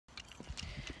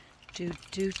Do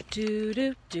do do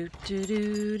do do do do do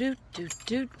do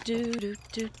do do do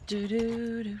do do do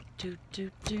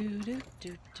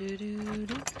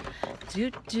do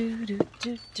do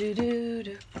do do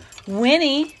do.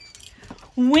 Winnie,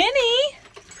 Winnie!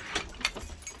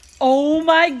 Oh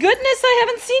my goodness, I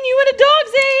haven't seen you at a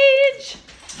dog's age.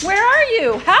 Where are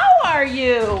you? How are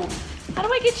you? How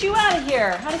do I get you out of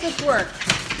here? How does this work?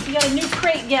 You got a new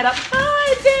crate get up.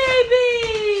 Hi,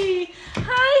 baby.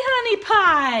 Hi, honey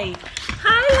pie.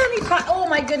 Hi, honey pie. Oh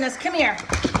my goodness, come here.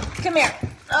 Come here.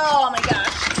 Oh my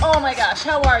gosh. Oh my gosh,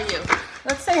 how are you?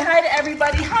 Let's say hi to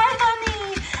everybody. Hi,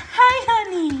 honey. Hi,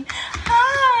 honey.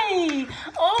 Hi.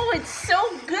 Oh, it's so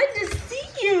good to see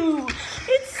you.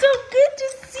 It's so good to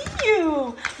see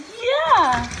you.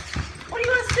 Yeah. What do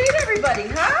you want to say to everybody,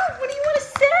 huh? What do you want to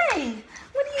say?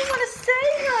 What do you want to say,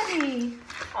 honey?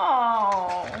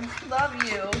 Oh, love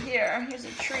you. Here's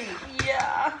a treat.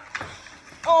 Yeah.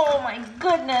 Oh my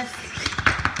goodness.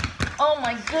 Oh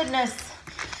my goodness.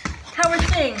 How are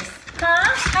things?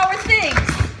 Huh? How are things?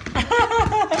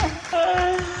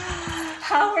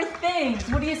 How are things?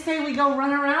 What do you say we go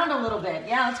run around a little bit?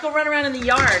 Yeah, let's go run around in the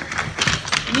yard.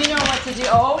 You know what to do.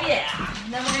 Oh yeah.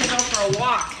 And then we're going to go for a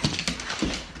walk.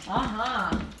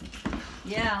 Uh-huh.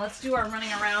 Yeah, let's do our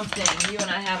running around thing. You and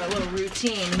I have a little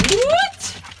routine.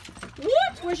 What?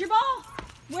 What? Where's your ball?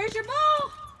 Where's your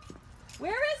ball?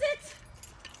 Where is it?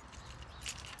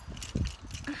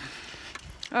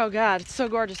 Oh God, it's so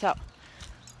gorgeous out.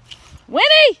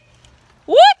 Winnie!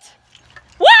 What?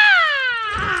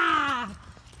 Wah!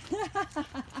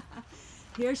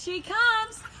 Here she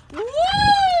comes.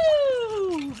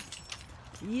 Woo!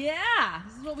 Yeah,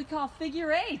 this is what we call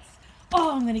figure eights.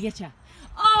 Oh, I'm gonna get you.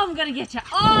 Oh, I'm gonna get you.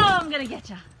 Oh, I'm gonna get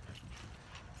you.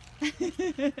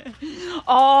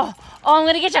 Oh, I'm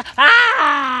gonna get you.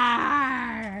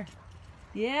 Ah!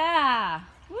 Yeah.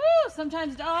 Woo!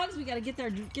 Sometimes dogs, we gotta get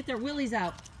their willies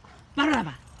out. I'm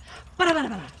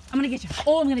gonna get you.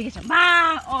 Oh, I'm gonna get you.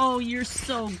 Ah! Oh, you're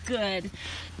so good.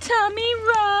 Tummy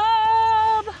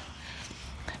rub.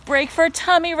 Break for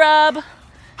tummy rub.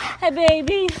 Hi,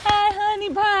 baby. Hi, honey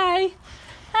pie.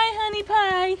 Hi, honey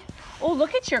pie. Oh,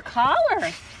 look at your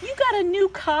collar. You got a new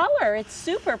collar. It's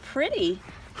super pretty.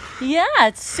 Yeah,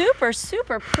 it's super,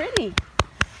 super pretty.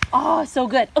 Oh, so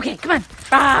good. Okay, come on.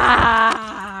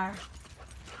 Ah!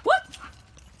 What?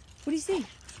 What do you see?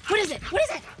 What is it? What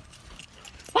is it?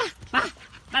 Ah, ah.